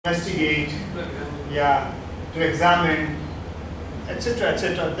investigate, yeah, to examine, etc.,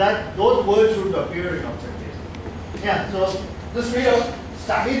 etc. That those words should appear in objective. Yeah. So this video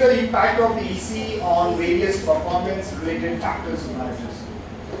study the impact of the EC on various performance-related factors in managers.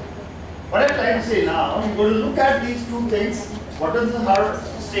 What I'm trying to say now, we're going to look at these two things. What is her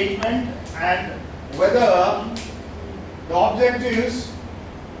statement and whether the objectives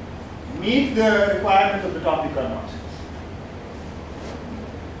meet the requirement of the topic or not.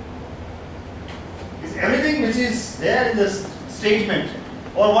 Is everything which is there in this statement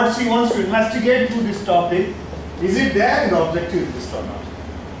or what she wants to investigate through this topic, is it there in the objective list or not?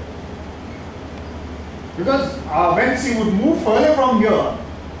 Because when she would move further from here,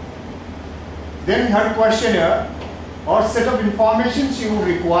 then her questionnaire or set of information she would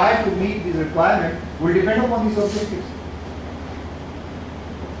require to meet this requirement will depend upon these objectives.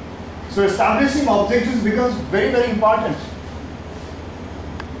 So establishing objectives becomes very, very important.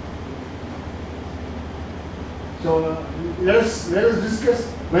 So let us discuss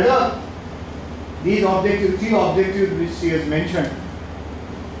whether these objectives, three objectives which she has mentioned,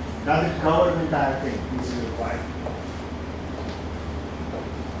 does it cover the entire thing which is required.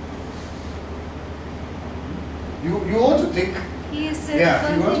 You also think. Yes,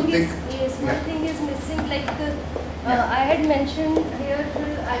 Yeah, you also think. One thing is missing, like I had mentioned here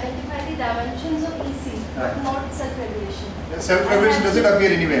to identify the dimensions of EC, but not self-regulation. Self-regulation doesn't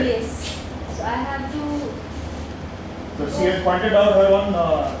appear anywhere. Yes. So I have to. So she has pointed out her one.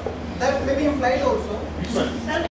 That may be implied also. Which one?